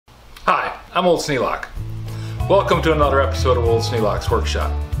Hi, I'm Old Sneelock. Welcome to another episode of Old Sneelock's Workshop.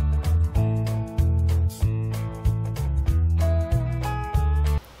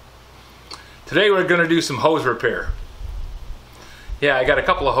 Today we're going to do some hose repair. Yeah, I got a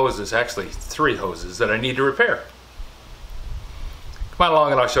couple of hoses, actually 3 hoses that I need to repair. Come on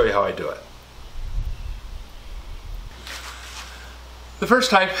along and I'll show you how I do it. The first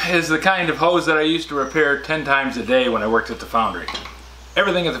type is the kind of hose that I used to repair 10 times a day when I worked at the foundry.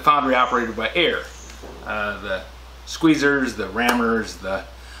 Everything at the foundry operated by air. The squeezers, the rammers, a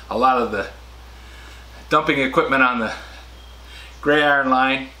lot of the dumping equipment on the gray iron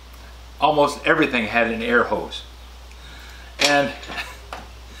line, almost everything had an air hose. And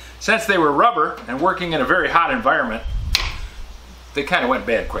since they were rubber and working in a very hot environment, they kind of went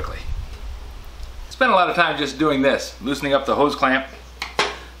bad quickly. I spent a lot of time just doing this, loosening up the hose clamp,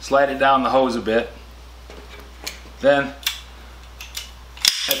 slide it down the hose a bit. Then,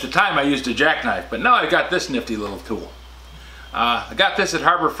 at the time I used a jackknife, but now I've got this nifty little tool. I got this at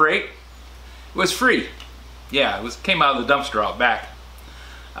Harbor Freight. It was free. Yeah, came out of the dumpster out back.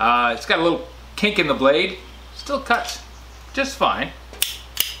 It's got a little kink in the blade. Still cuts just fine.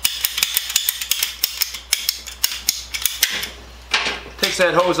 Takes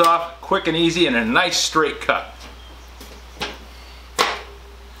that hose off quick and easy and a nice straight cut.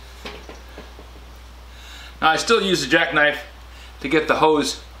 Now I still use a jackknife to get the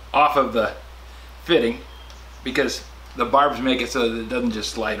hose off of the fitting because the barbs make it so that it doesn't just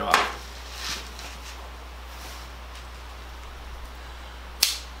slide off.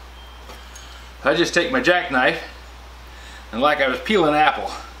 I just take my jackknife and like I was peeling an apple,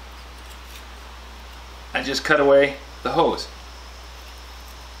 I just cut away the hose.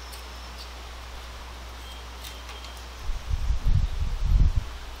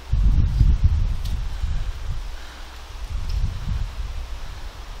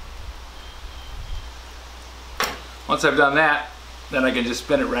 Once I've done that, then I can just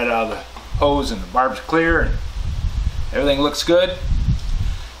spin it right out of the hose and the barb's clear and everything looks good.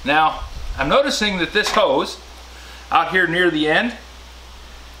 Now, I'm noticing that this hose out here near the end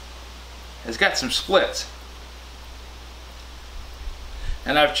has got some splits.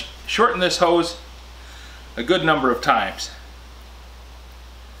 And I've shortened this hose a good number of times.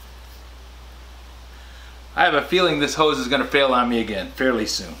 I have a feeling this hose is going to fail on me again fairly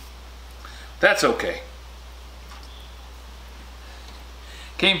soon. That's okay.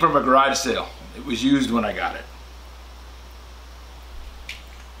 Came from a garage sale. It was used when I got it.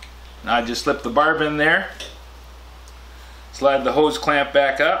 Now I just slip the barb in there, slide the hose clamp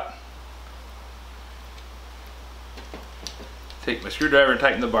back up, take my screwdriver and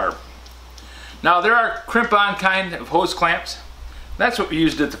tighten the barb. Now there are crimp-on kind of hose clamps. That's what we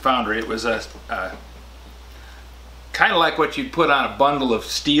used at the foundry. It was a kind of like what you'd put on a bundle of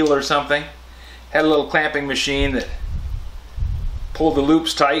steel or something. Had a little clamping machine that pulled the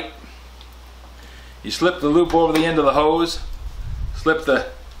loops tight. You slip the loop over the end of the hose, slip the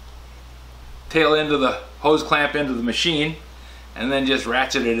tail end of the hose clamp into the machine, and then just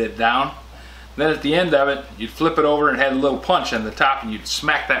ratcheted it down. Then at the end of it, you'd flip it over and had a little punch on the top and you'd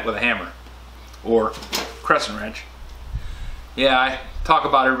smack that with a hammer or crescent wrench. Yeah, I talk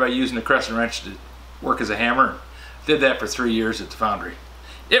about everybody using a crescent wrench to work as a hammer. Did that for 3 years at the foundry.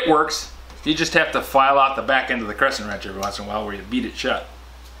 It works. You just have to file out the back end of the crescent wrench every once in a while where you beat it shut.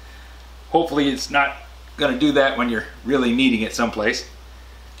 Hopefully it's not going to do that when you're really needing it someplace.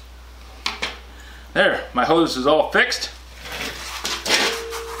 There, my hose is all fixed.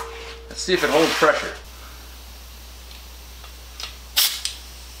 Let's see if it holds pressure.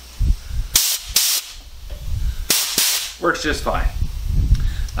 Works just fine.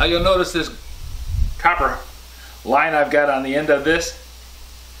 Now you'll notice this copper line I've got on the end of this.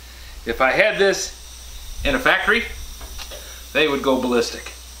 If I had this in a factory, they would go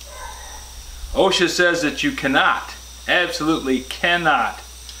ballistic. OSHA says that you cannot, absolutely cannot,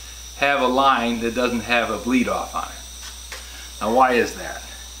 have a line that doesn't have a bleed off on it. Now why is that?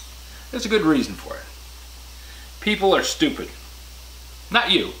 There's a good reason for it. People are stupid. Not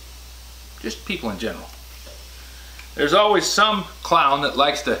you, just people in general. There's always some clown that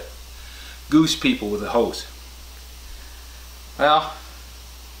likes to goose people with a hose. Well,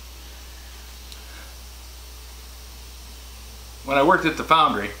 when I worked at the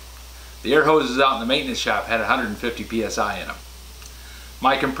foundry, the air hoses out in the maintenance shop had 150 psi in them.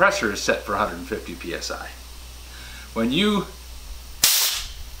 My compressor is set for 150 psi. When you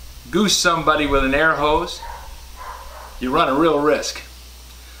goose somebody with an air hose, you run a real risk.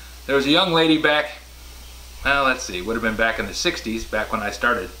 There was a young lady back, well, let's see, would have been back in the 60s, back when I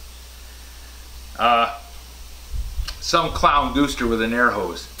started. Some clown goosed her with an air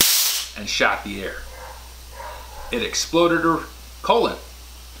hose. and shot the air. It exploded her colon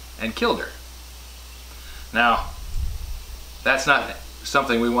and killed her. Now, that's not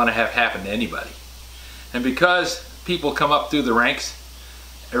something we want to have happen to anybody. And because people come up through the ranks,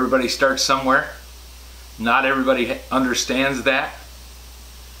 everybody starts somewhere. Not everybody understands that.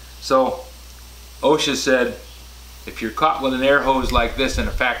 So OSHA said, if you're caught with an air hose like this in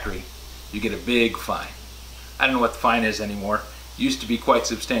a factory, you get a big fine. I don't know what the fine is anymore. It used to be quite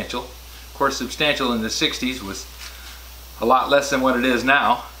substantial. Of course, substantial in the 60s was a lot less than what it is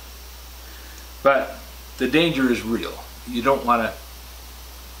now. But the danger is real. You don't want to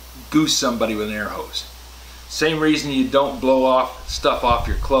goose somebody with an air hose. Same reason you don't blow off stuff off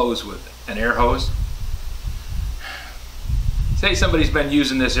your clothes with an air hose. Say somebody's been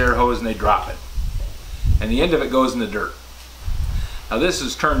using this air hose and they drop it, and the end of it goes in the dirt. Now this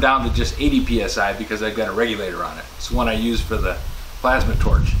is turned down to just 80 psi because I've got a regulator on it. It's the one I use for the plasma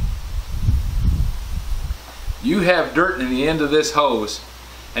torch. You have dirt in the end of this hose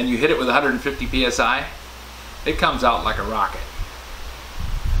and you hit it with 150 psi, it comes out like a rocket.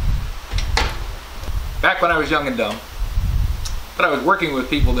 Back when I was young and dumb, but I was working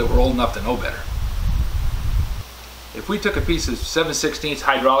with people that were old enough to know better. If we took a piece of 7/16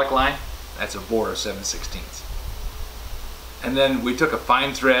 hydraulic line, that's a bore of 7/16. And then we took a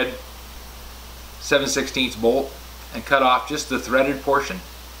fine thread 7/16 bolt and cut off just the threaded portion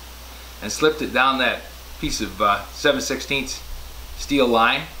and slipped it down that piece of 7/16 steel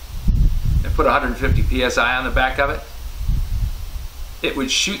line and put 150 psi on the back of it, it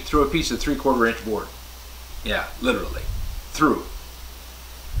would shoot through a piece of 3/4 inch board. Yeah, literally, through.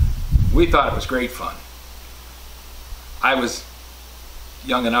 We thought it was great fun. I was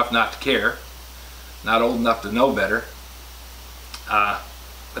young enough not to care, not old enough to know better,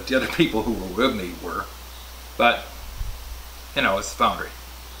 but the other people who were with me were. But, you know, it's the foundry.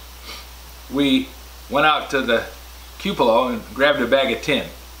 We went out to the cupola and grabbed a bag of tin.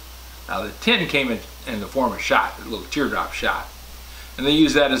 Now the tin came in the form of shot, a little teardrop shot. And they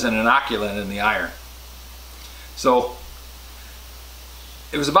use that as an inoculant in the iron. So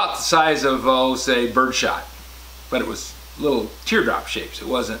it was about the size of, oh, say, birdshot. But it was little teardrop shapes. It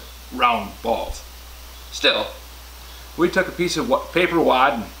wasn't round balls. Still, we took a piece of paper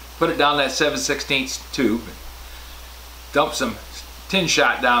wad and put it down that 7/16 tube, and dumped some tin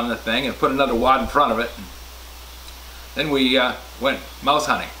shot down the thing and put another wad in front of it. And then we went mouse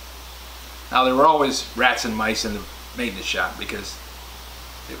hunting. Now there were always rats and mice in the maintenance shop because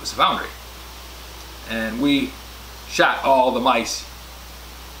it was a foundry. And we shot all the mice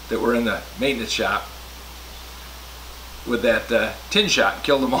that were in the maintenance shop with that tin shot and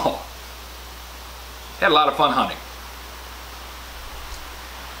killed them all. Had a lot of fun hunting.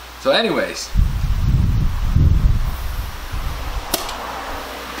 So anyways,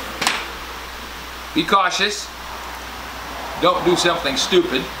 be cautious, don't do something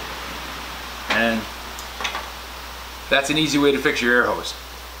stupid, and that's an easy way to fix your air hose.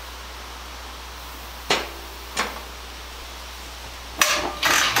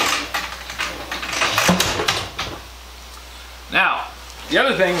 Now, the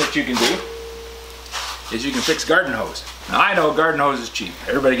other thing that you can do is you can fix garden hose. Now I know garden hose is cheap.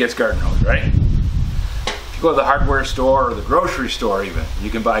 Everybody gets garden hose, right? If you go to the hardware store or the grocery store even, you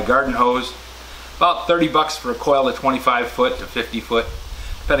can buy garden hose. About 30 bucks for a coil of 25 foot to 50 foot,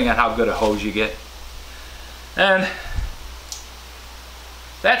 depending on how good a hose you get. And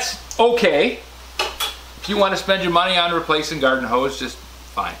that's okay. If you want to spend your money on replacing garden hose, just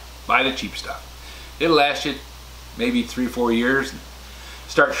fine. Buy the cheap stuff. It'll last you maybe 3-4 years and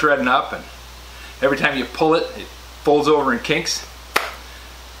start shredding up, and every time you pull it, it folds over and kinks.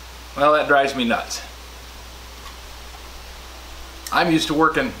 Well, that drives me nuts. I'm used to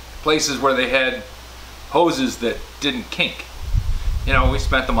working places where they had hoses that didn't kink. You know, we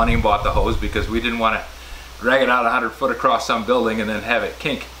spent the money and bought the hose because we didn't want to drag it out 100 foot across some building and then have it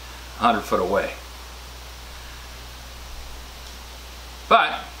kink 100 foot away.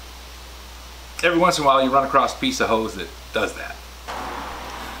 But every once in a while you run across a piece of hose that does that.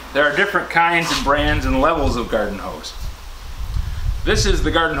 There are different kinds and brands and levels of garden hose. This is the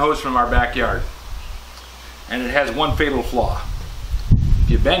garden hose from our backyard, and it has one fatal flaw. If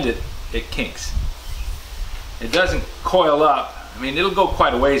you bend it, it kinks. It doesn't coil up. I mean, it'll go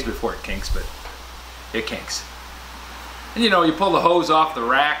quite a ways before it kinks, but it kinks. And you know, you pull the hose off the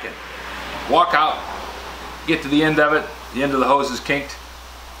rack and walk out, get to the end of it, the end of the hose is kinked.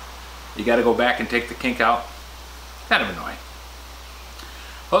 You got to go back and take the kink out. Kind of annoying.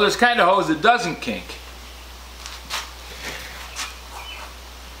 Well, there's kind of hose that doesn't kink.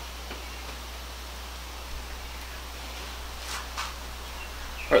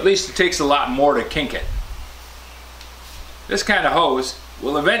 or at least it takes a lot more to kink it. This kind of hose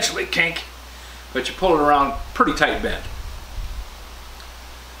will eventually kink, but you pull it around pretty tight bend.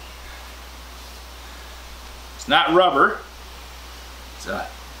 It's not rubber, it's a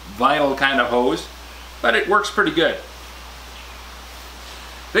vinyl kind of hose, but it works pretty good.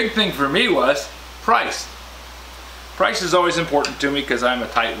 Big thing for me was price. Price is always important to me because I'm a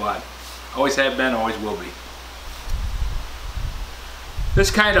tightwad. Always have been, always will be. This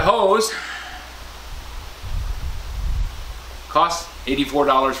kind of hose costs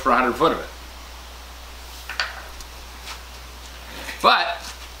 $84 for 100 foot of it. But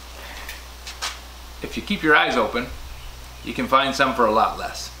if you keep your eyes open, you can find some for a lot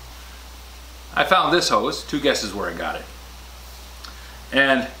less. I found this hose, 2 guesses where I got it.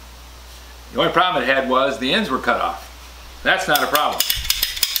 And the only problem it had was the ends were cut off. That's not a problem.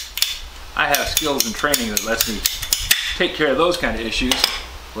 I have skills and training that lets me take care of those kind of issues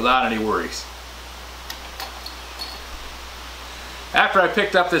without any worries. After I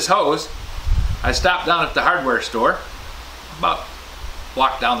picked up this hose, I stopped down at the hardware store, about a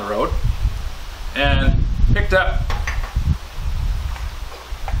block down the road, and picked up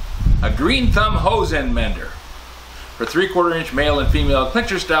a Green Thumb hose end mender for 3/4 inch male and female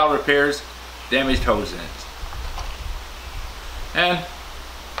clincher style repairs, damaged hose ends. And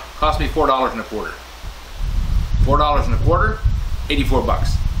cost me $4.25. $4.25, 84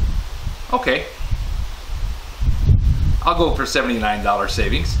 bucks. Okay, I'll go for $79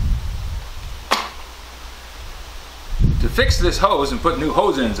 savings. To fix this hose and put new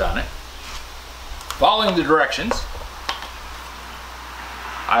hose ends on it, following the directions,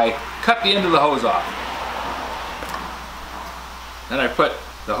 I cut the end of the hose off. Then I put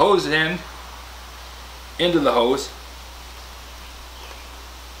the hose end into the hose,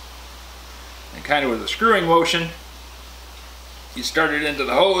 and kind of with a screwing motion, you start it into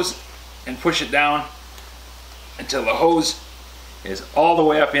the hose and push it down until the hose is all the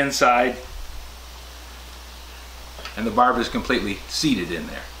way up inside and the barb is completely seated in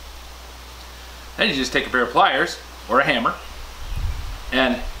there. Then you just take a pair of pliers or a hammer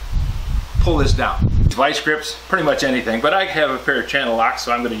and pull this down. Vice grips, pretty much anything, but I have a pair of channel locks,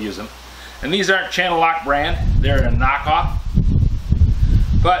 so I'm going to use them. And these aren't Channel Lock brand, they're a knockoff,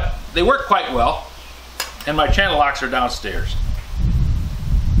 but they work quite well, and my channel locks are downstairs.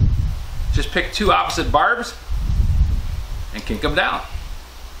 Just pick 2 opposite barbs and kink them down.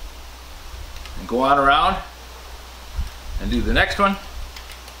 And go on around and do the next one,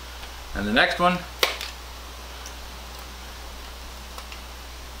 and the next one,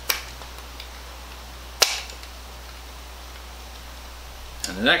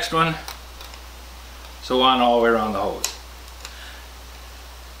 and the next one, so on all the way around the hose.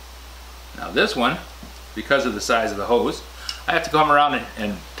 Now this one, because of the size of the hose, I have to come around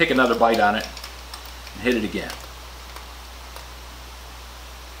and take another bite on it and hit it again.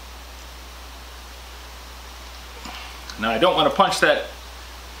 Now I don't want to punch that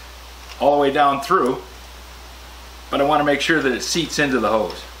all the way down through, but I want to make sure that it seats into the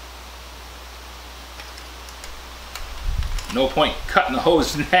hose. No point cutting the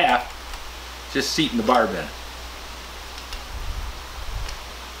hose in half, just seating the barb in.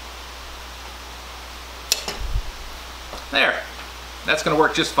 There, that's going to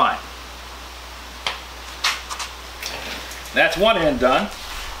work just fine. That's one end done.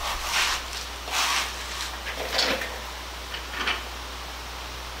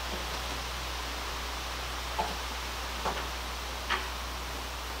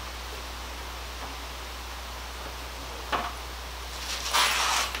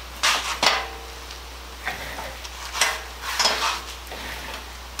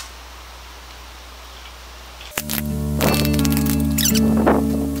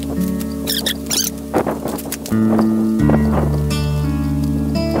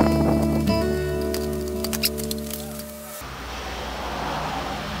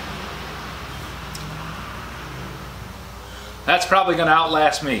 That's probably going to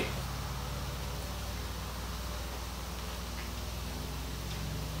outlast me.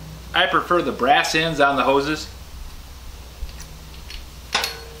 I prefer the brass ends on the hoses.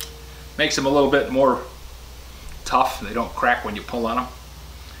 Makes them a little bit more tough. They don't crack when you pull on them.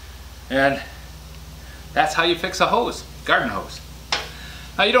 And that's how you fix a hose, garden hose.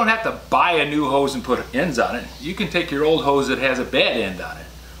 Now you don't have to buy a new hose and put ends on it. You can take your old hose that has a bad end on it,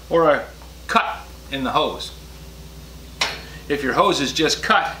 or a cut in the hose. If your hose is just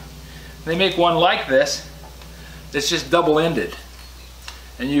cut, they make one like this that's just double-ended,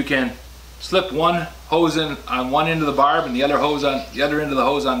 and you can slip one hose in on one end of the barb and the other hose on the other end of the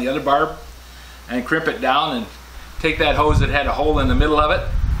hose on the other barb, and crimp it down and take that hose that had a hole in the middle of it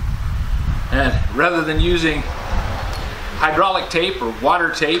And rather than using hydraulic tape or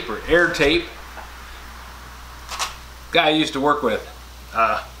water tape or air tape, guy I used to work with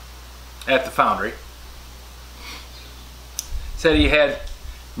at the foundry said he had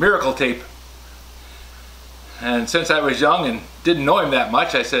Miracle tape. And since I was young and didn't know him that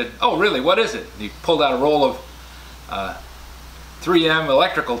much, I said, "Oh really, what is it?" And he pulled out a roll of 3M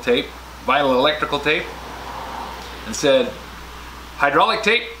electrical tape, vinyl electrical tape, and said, hydraulic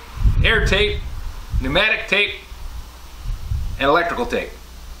tape, air tape, pneumatic tape, and electrical tape,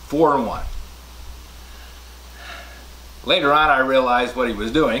 4 in 1. Later on I realized what he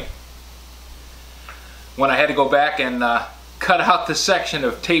was doing when I had to go back and cut out the section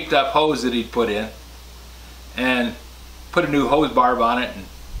of taped up hose that he'd put in and put a new hose barb on it and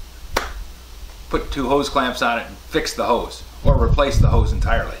put 2 hose clamps on it and fix the hose or replace the hose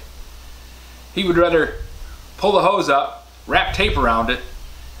entirely. He would rather pull the hose up, wrap tape around it,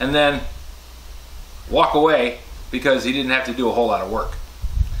 and then walk away because he didn't have to do a whole lot of work.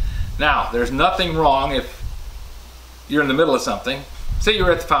 Now, there's nothing wrong if you're in the middle of something. Say you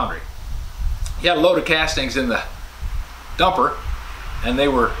were at the foundry. You had a load of castings in the dumper and they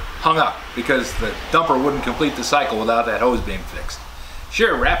were hung up because the dumper wouldn't complete the cycle without that hose being fixed.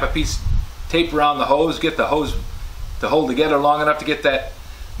 Sure, wrap a piece of tape around the hose, get the hose to hold together long enough to get that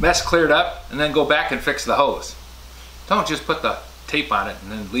mess cleared up, and then go back and fix the hose. Don't just put the tape on it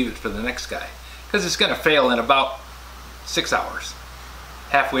and then leave it for the next guy, because it's going to fail in about 6 hours,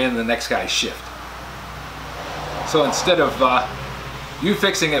 halfway in the next guy's shift. So instead of you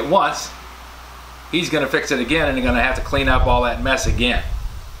fixing it once, he's going to fix it again and you're going to have to clean up all that mess again.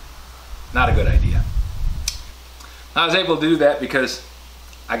 Not a good idea. I was able to do that because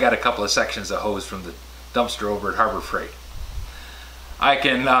I got a couple of sections of hose from the dumpster over at Harbor Freight. I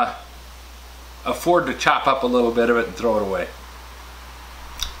can afford to chop up a little bit of it and throw it away.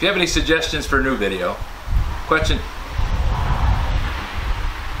 If you have any suggestions for a new video,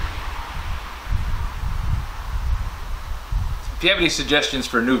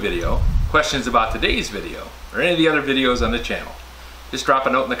 questions about today's video or any of the other videos on the channel, just drop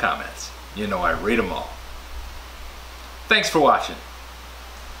a note in the comments. You know I read them all. Thanks for watching.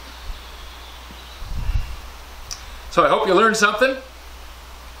 So I hope you learned something.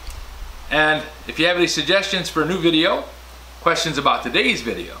 And if you have any suggestions for a new video, questions about today's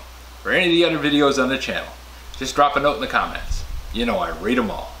video, or any of the other videos on the channel, just drop a note in the comments. You know I read them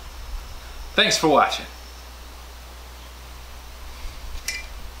all. Thanks for watching.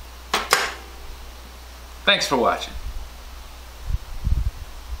 Thanks for watching.